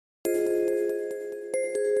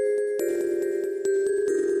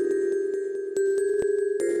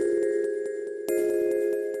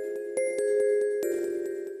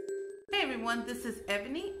everyone, this is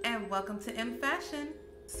Ebony and welcome to EMMFASHION.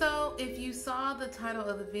 So if you saw the title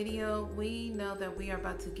of the video, we know that we are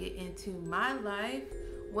about to get into my life,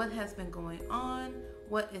 what has been going on,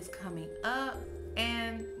 what is coming up,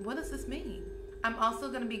 and what does this mean? I'm also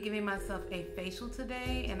going to be giving myself a facial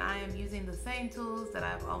today, and I am using the same tools that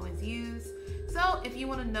I've always used. So if you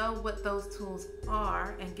want to know what those tools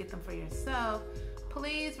are and get them for yourself,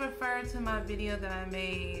 please refer to my video that I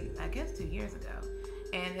made, I guess 2 years ago.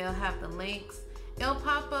 And it'll have the links. It'll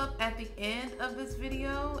pop up at the end of this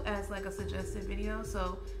video as like a suggested video.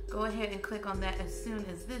 So go ahead and click on that as soon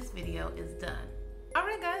as this video is done.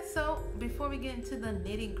 Alright guys, so before we get into the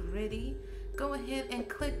nitty gritty, go ahead and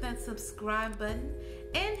click that subscribe button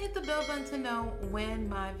and hit the bell button to know when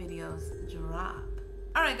my videos drop.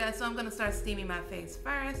 Alright guys, so I'm going to start steaming my face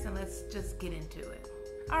first, and let's just get into it.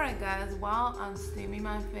 Alright guys, while I'm steaming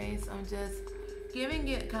my face, I'm just giving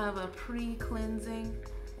it kind of a pre-cleansing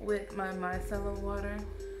with my micellar water.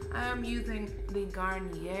 I am using the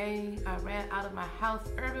Garnier. I ran out of my House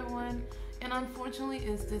Urban one, and unfortunately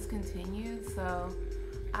it's discontinued, so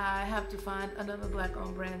I have to find another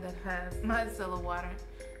black-owned brand that has micellar water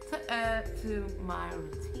to add to my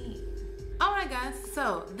routine. Alright guys,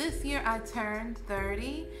 so this year I turned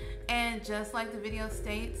 30, and just like the video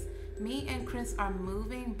states, me and Chris are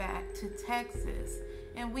moving back to Texas.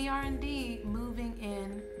 And we are indeed moving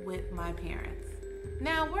in with my parents.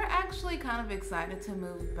 Now, we're actually kind of excited to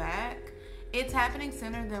move back. It's happening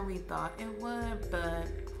sooner than we thought it would, but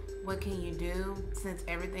what can you do since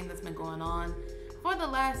everything that's been going on for the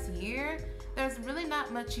last year? There's really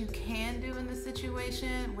not much you can do in this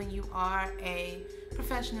situation when you are a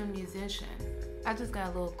professional musician. I just got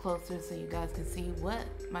a little closer so you guys can see what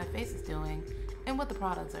my face is doing and what the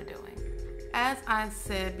products are doing. As I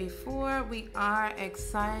said before, we are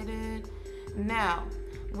excited. Now,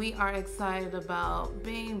 we are excited about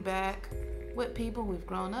being back with people we've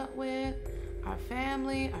grown up with, our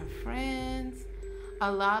family, our friends,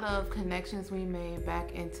 a lot of connections we made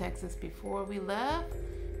back in Texas before we left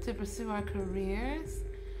to pursue our careers.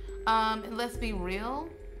 And let's be real,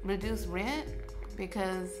 reduce rent,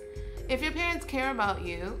 because if your parents care about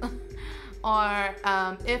you, or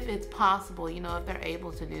if it's possible, you know, if they're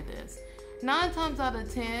able to do this, 9 times out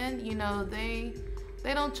of 10, you know, they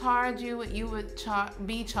don't charge you what you would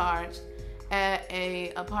be charged at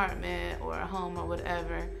a apartment or a home or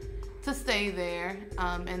whatever to stay there,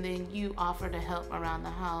 and then you offer to help around the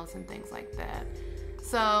house and things like that.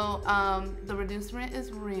 So the reduced rent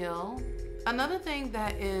is real. Another thing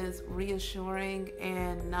that is reassuring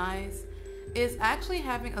and nice is actually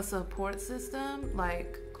having a support system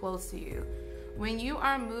like close to you. When you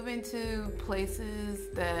are moving to places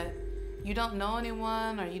that you don't know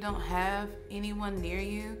anyone or you don't have anyone near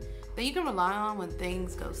you that you can rely on when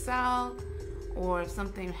things go south or if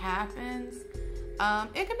something happens,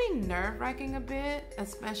 it can be nerve-wracking a bit,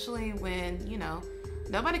 especially when, you know,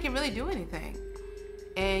 nobody can really do anything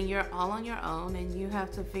and you're all on your own and you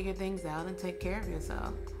have to figure things out and take care of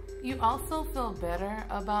yourself. You also feel better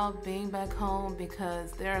about being back home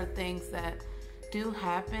because there are things that do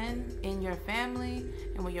happen in your family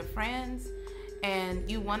and with your friends, and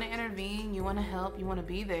you want to intervene, you want to help, you want to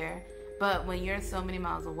be there, but when you're so many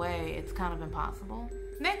miles away, it's kind of impossible.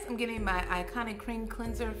 Next, I'm getting my Iconic Cream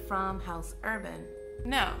Cleanser from House Urban.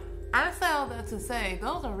 Now, I say all that to say,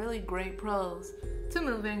 those are really great pros to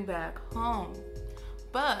moving back home,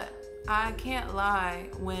 but I can't lie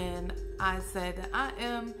when I say that I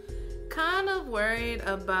am kind of worried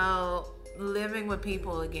about living with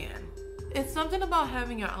people again. It's something about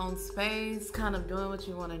having your own space, kind of doing what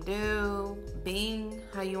you want to do, being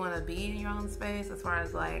how you want to be in your own space, as far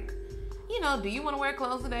as like, you know, do you want to wear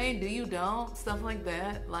clothes today? Do you don't? Stuff like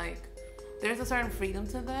that. Like, there's a certain freedom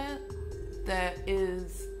to that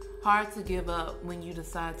is hard to give up when you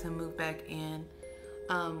decide to move back in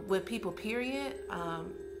with people, period,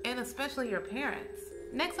 and especially your parents.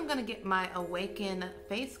 Next, I'm going to get my Awaken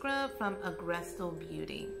Face Scrub from Agrestal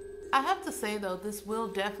Beauty. I have to say though, this will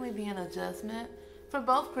definitely be an adjustment for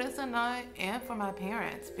both Chris and I and for my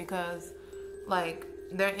parents because like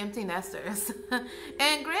they're empty nesters.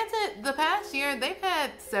 And granted, the past year they've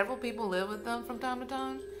had several people live with them from time to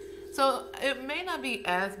time. So it may not be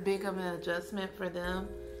as big of an adjustment for them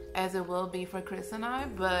as it will be for Chris and I,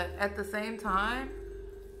 but at the same time,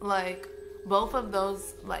 like both of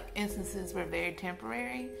those like instances were very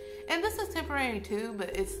temporary, and this is temporary too,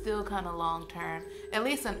 but it's still kind of long term, at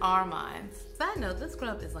least in our minds. Side note, this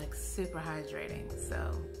scrub is like super hydrating,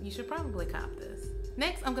 so you should probably cop this.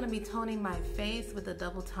 Next, I'm going to be toning my face with a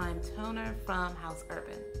Double Time toner from House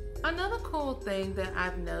Urban. Another cool thing that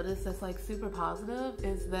I've noticed that's like super positive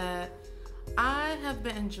is that I have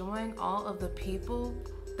been enjoying all of the people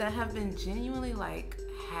that have been genuinely like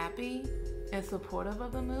happy and supportive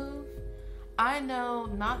of the move. I know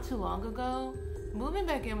not too long ago, moving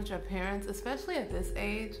back in with your parents, especially at this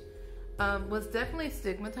age, was definitely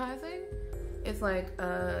stigmatizing. It's like,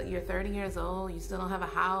 you're 30 years old, you still don't have a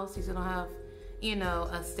house, you still don't have, you know,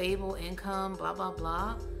 a stable income, blah, blah,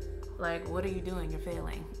 blah. Like, what are you doing? You're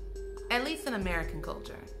failing. At least in American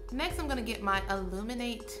culture. Next, I'm gonna get my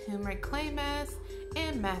Illuminate Turmeric Clay Mask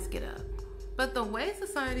and mask it up. But the way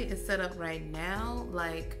society is set up right now,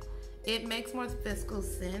 like, it makes more fiscal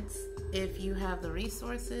sense if you have the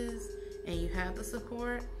resources and you have the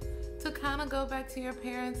support to kind of go back to your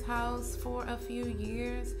parents' house for a few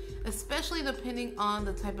years, especially depending on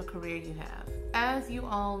the type of career you have. As you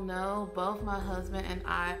all know, both my husband and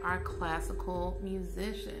I are classical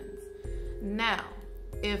musicians. Now,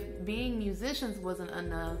 if being musicians wasn't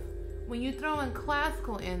enough, when you throw in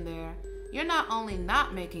classical in there, you're not only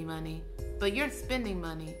not making money, but you're spending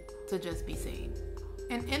money to just be seen.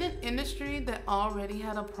 And in an industry that already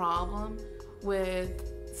had a problem with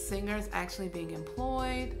singers actually being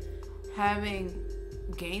employed, having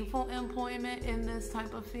gainful employment in this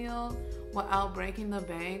type of field without breaking the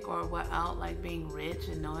bank or without like being rich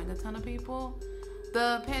and knowing a ton of people,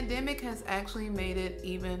 the pandemic has actually made it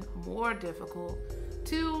even more difficult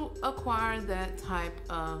to acquire that type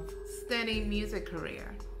of steady music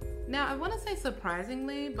career. Now, I want to say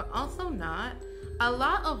surprisingly, but also not, a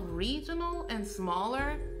lot of regional and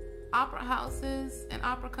smaller opera houses and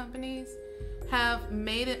opera companies have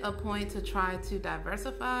made it a point to try to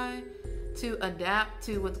diversify, to adapt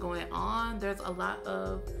to what's going on. There's a lot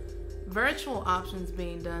of virtual options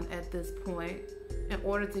being done at this point in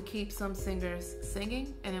order to keep some singers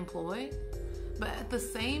singing and employed. But at the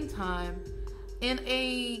same time, in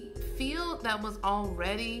a field that was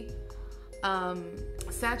already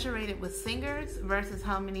saturated with singers versus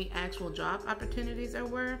how many actual job opportunities there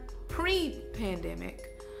were pre-pandemic,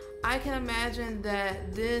 I can imagine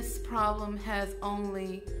that this problem has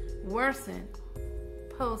only worsened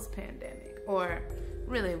post-pandemic, or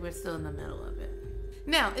really we're still in the middle of it.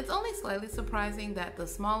 Now, it's only slightly surprising that the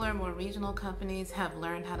smaller, more regional companies have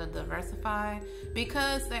learned how to diversify.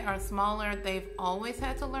 Because they are smaller, they've always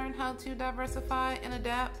had to learn how to diversify and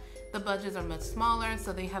adapt. The budgets are much smaller,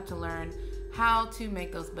 so they have to learn how to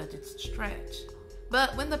make those budgets stretch.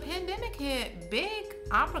 But when the pandemic hit, big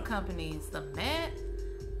opera companies, the Met,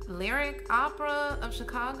 Lyric Opera of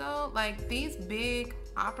Chicago, like these big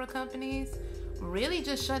opera companies really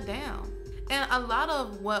just shut down. And a lot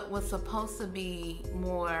of what was supposed to be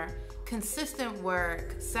more consistent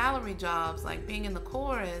work, salary jobs, like being in the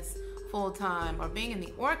chorus full-time or being in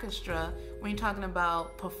the orchestra, when you're talking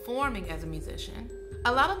about performing as a musician,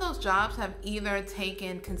 a lot of those jobs have either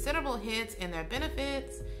taken considerable hits in their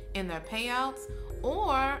benefits, in their payouts,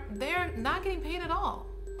 or they're not getting paid at all.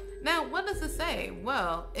 Now, what does it say?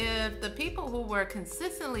 Well, if the people who were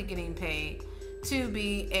consistently getting paid to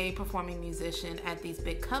be a performing musician at these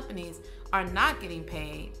big companies are not getting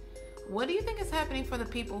paid, what do you think is happening for the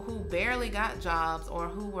people who barely got jobs or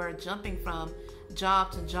who were jumping from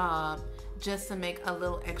job to job just to make a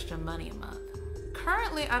little extra money a month?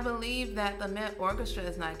 Currently, I believe that the Met Orchestra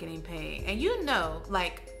is not getting paid. And you know,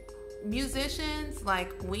 like musicians,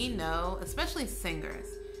 like we know, especially singers,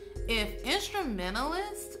 if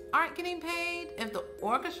instrumentalists aren't getting paid, if the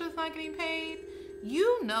orchestra is not getting paid,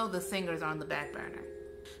 you know the singers are on the back burner.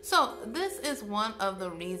 So this is one of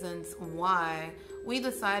the reasons why we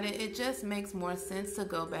decided it just makes more sense to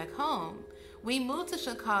go back home. We moved to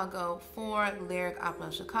Chicago for Lyric Opera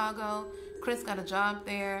of Chicago. Chris got a job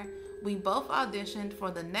there. We both auditioned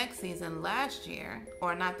for the next season last year,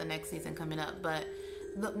 or not the next season coming up, but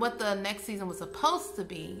what the next season was supposed to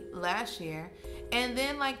be last year. And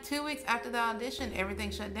then like 2 weeks after the audition,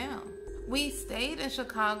 everything shut down. We stayed in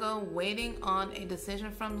Chicago waiting on a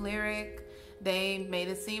decision from Lyric. They made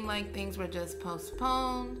it seem like things were just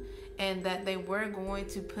postponed and that they were going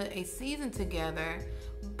to put a season together,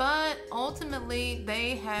 but ultimately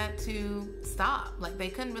they had to stop. Like they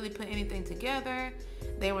couldn't really put anything together.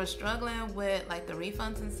 They were struggling with like the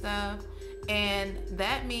refunds and stuff. And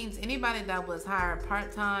that means anybody that was hired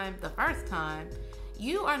part-time the first time,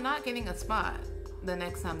 you are not getting a spot the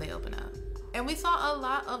next time they open up. And we saw a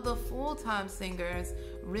lot of the full-time singers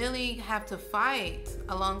really have to fight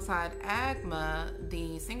alongside AGMA,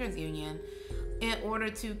 the singers union, in order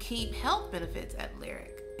to keep health benefits at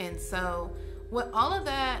Lyric. And so with all of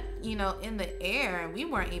that, you know, in the air, and we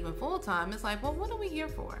weren't even full-time, it's like, well, what are we here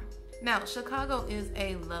for? Now, Chicago is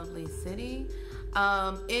a lovely city.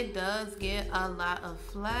 It does get a lot of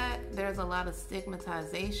flack. There's a lot of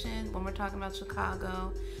stigmatization when we're talking about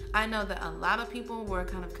Chicago. I know that a lot of people were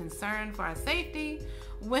kind of concerned for our safety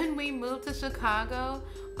when we moved to Chicago,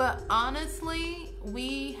 but honestly,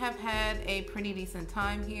 we have had a pretty decent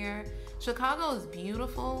time here. Chicago is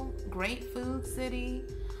beautiful, great food city.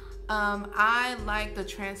 I like the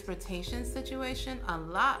transportation situation a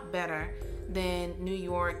lot better than New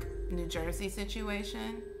York, New Jersey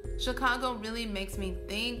situation. Chicago really makes me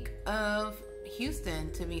think of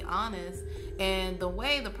Houston, to be honest. And the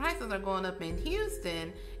way the prices are going up in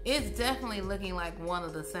Houston is definitely looking like one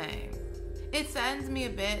of the same. It saddens me a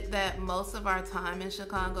bit that most of our time in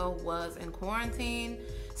Chicago was in quarantine.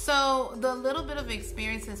 So the little bit of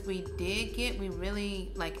experiences we did get, we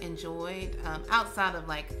really enjoyed outside of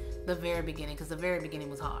the very beginning, because the very beginning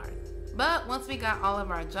was hard. But once we got all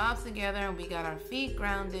of our jobs together and we got our feet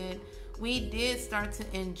grounded, we did start to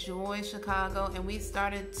enjoy Chicago, and we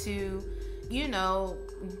started to,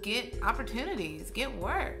 get opportunities, get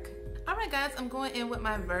work. All right, guys, I'm going in with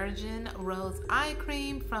my Virgin Rose Eye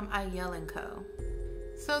Cream from Ayel & Co.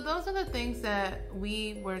 So those are the things that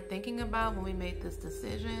we were thinking about when we made this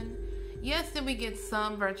decision. Yes, did we get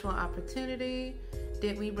some virtual opportunity?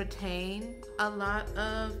 Did we retain a lot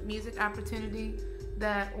of music opportunity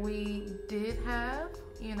that we did have?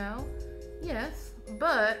 Yes,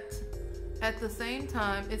 but at the same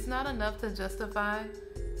time, it's not enough to justify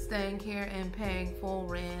staying here and paying full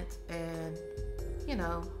rent and,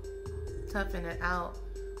 toughing it out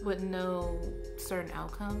with no certain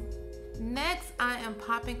outcome. Next, I am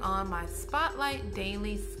popping on my Spotlight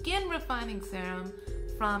Daily Skin Refining Serum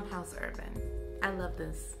from House Urban. I love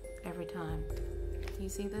this every time. Do you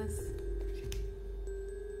see this?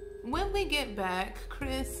 When we get back,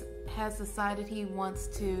 Chris has decided he wants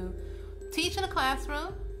to teach in a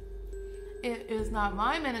classroom. It is not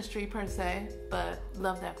my ministry per se, but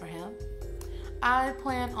love that for him. I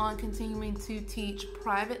plan on continuing to teach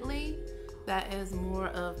privately. That is more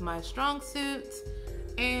of my strong suit.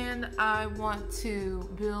 And I want to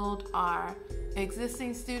build our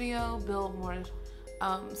existing studio, build more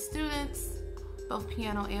students, both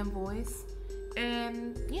piano and voice,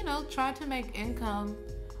 and, try to make income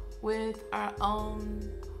with our own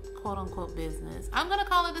quote-unquote business. I'm going to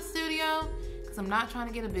call it a studio because I'm not trying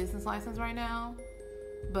to get a business license right now,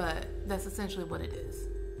 but that's essentially what it is.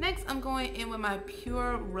 Next, I'm going in with my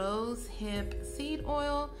Pure Rose Hip Seed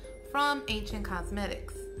Oil from Ancient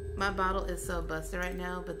Cosmetics. My bottle is so busted right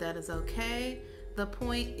now, but that is okay. The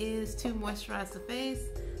point is to moisturize the face,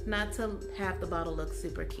 not to have the bottle look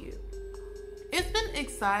super cute. It's been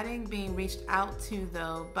exciting being reached out to,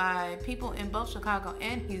 though, by people in both Chicago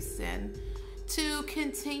and Houston to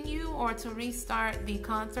continue or to restart the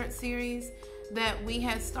concert series that we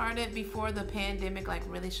had started before the pandemic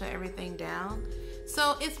really shut everything down.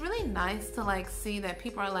 So it's really nice to see that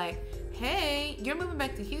people are like, hey, you're moving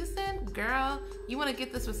back to Houston? Girl, you want to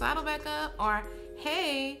get this recital back up? Or,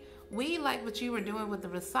 hey, we like what you were doing with the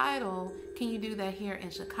recital. Can you do that here in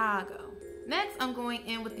Chicago? Next, I'm going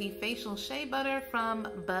in with the facial shea butter from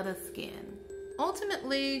Butter Skin.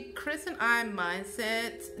 Ultimately, Chris and I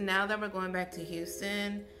mindset, now that we're going back to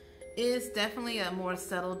Houston, is definitely a more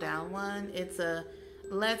settled down one. It's a,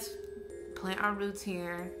 let's plant our roots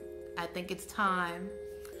here. I think it's time.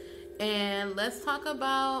 And let's talk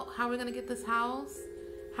about how we're going to get this house,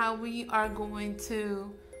 how we are going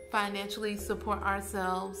to financially support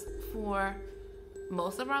ourselves for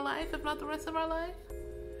most of our life, if not the rest of our life,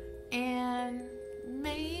 and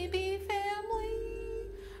maybe family.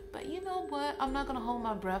 But you know what? I'm not going to hold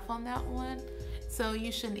my breath on that one, so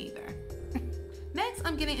you shouldn't either. Next,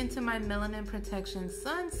 I'm getting into my Melanin Protection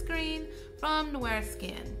Sunscreen from Noir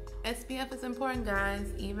Skin. SPF is important,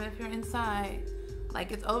 guys, even if you're inside.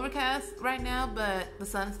 It's overcast right now, but the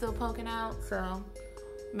sun is still poking out, so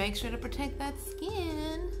make sure to protect that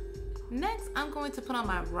skin. Next, I'm going to put on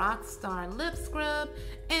my Rockstar Lip Scrub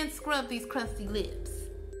and scrub these crusty lips.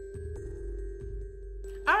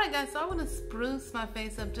 Alright guys, so I want to spruce my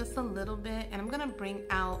face up just a little bit, and I'm going to bring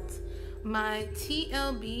out my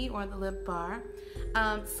TLB, or the lip bar,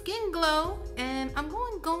 Skin Glow, and I'm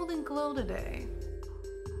going Golden Glow today.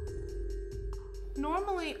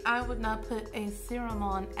 Normally, I would not put a serum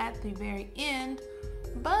on at the very end,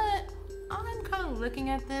 but I'm kind of looking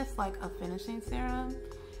at this like a finishing serum.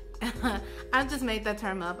 I just made that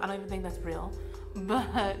term up. I don't even think that's real.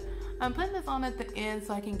 But I'm putting this on at the end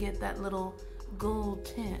so I can get that little gold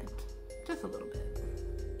tint. Just a little bit.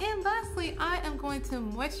 And lastly, I am going to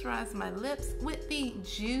moisturize my lips with the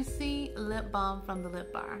Juicy Lip Balm from the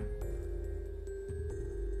Lip Bar.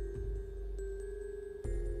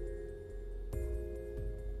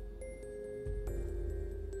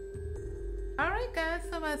 Alright guys,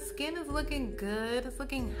 so my skin is looking good. It's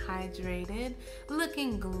looking hydrated,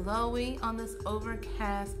 looking glowy on this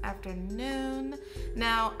overcast afternoon.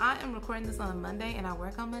 Now, I am recording this on a Monday and I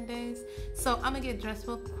work on Mondays. So I'm gonna get dressed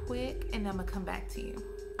real quick and I'm gonna come back to you.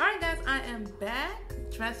 Alright guys, I am back,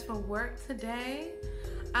 dressed for work today.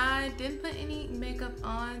 I didn't put any makeup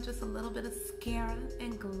on, just a little bit of mascara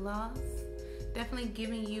and gloss. Definitely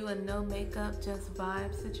giving you a no makeup, just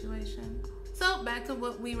vibe situation. So back to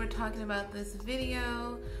what we were talking about this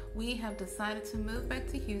video. We have decided to move back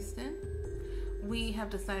to Houston. We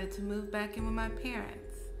have decided to move back in with my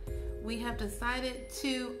parents. We have decided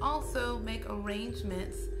to also make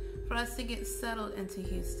arrangements for us to get settled into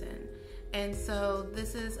Houston. And so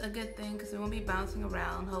this is a good thing because we won't be bouncing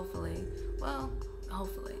around, hopefully. Well,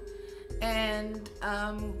 hopefully. And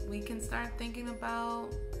we can start thinking about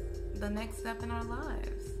the next step in our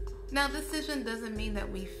lives. Now, this decision doesn't mean that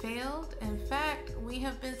we failed. In fact, we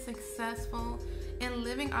have been successful in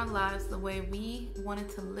living our lives the way we wanted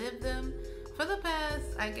to live them for the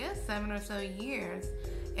past, I guess, 7 or so years.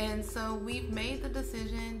 And so we've made the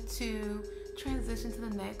decision to transition to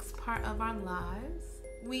the next part of our lives.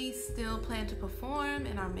 We still plan to perform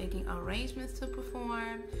and are making arrangements to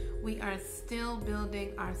perform. We are still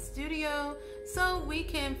building our studio so we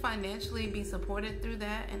can financially be supported through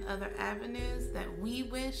that and other avenues that we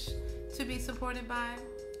wish to be supported by.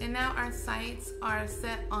 And now our sights are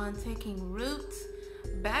set on taking root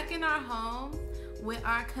back in our home with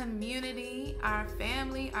our community, our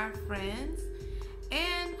family, our friends,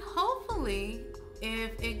 and hopefully,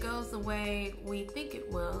 if it goes the way we think it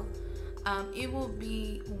will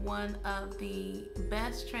be one of the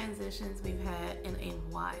best transitions we've had in a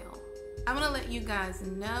while. I'm gonna let you guys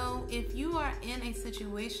know if you are in a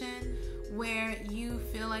situation where you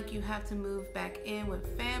feel like you have to move back in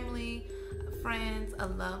with family, friends, a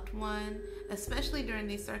loved one, especially during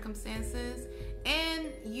these circumstances,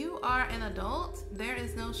 and you are an adult, there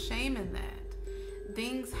is no shame in that.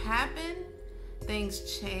 Things happen,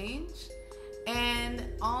 things change, and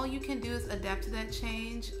all you can do is adapt to that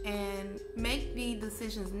change and make the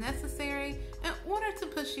decisions necessary in order to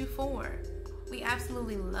push you forward. We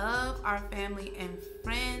absolutely love our family and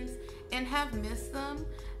friends and have missed them.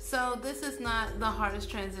 So this is not the hardest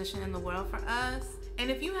transition in the world for us.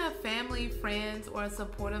 And if you have family, friends, or a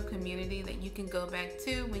supportive community that you can go back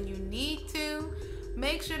to when you need to,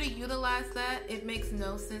 make sure to utilize that. It makes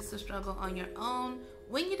no sense to struggle on your own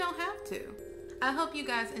when you don't have to. I hope you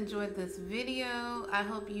guys enjoyed this video. I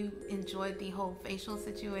hope you enjoyed the whole facial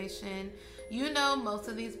situation. You know, most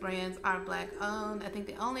of these brands are Black owned. I think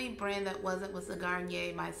the only brand that wasn't was the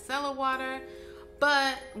Garnier Micellar Water.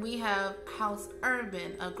 But we have House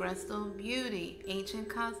Urban, Agresto Beauty, Ancient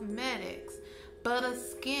Cosmetics, Butter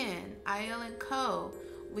Skin, IL & Co.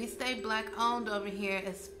 We stay Black owned over here,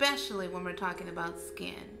 especially when we're talking about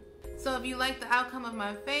skin. So if you like the outcome of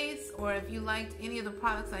my face, or if you liked any of the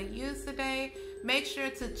products I used today, make sure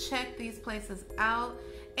to check these places out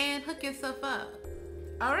and hook yourself up.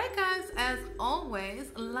 Alright guys, as always,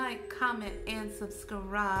 like, comment, and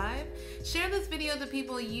subscribe. Share this video to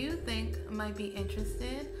people you think might be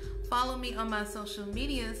interested. Follow me on my social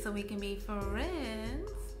media so we can be friends.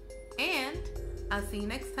 And I'll see you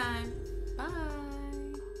next time. Bye.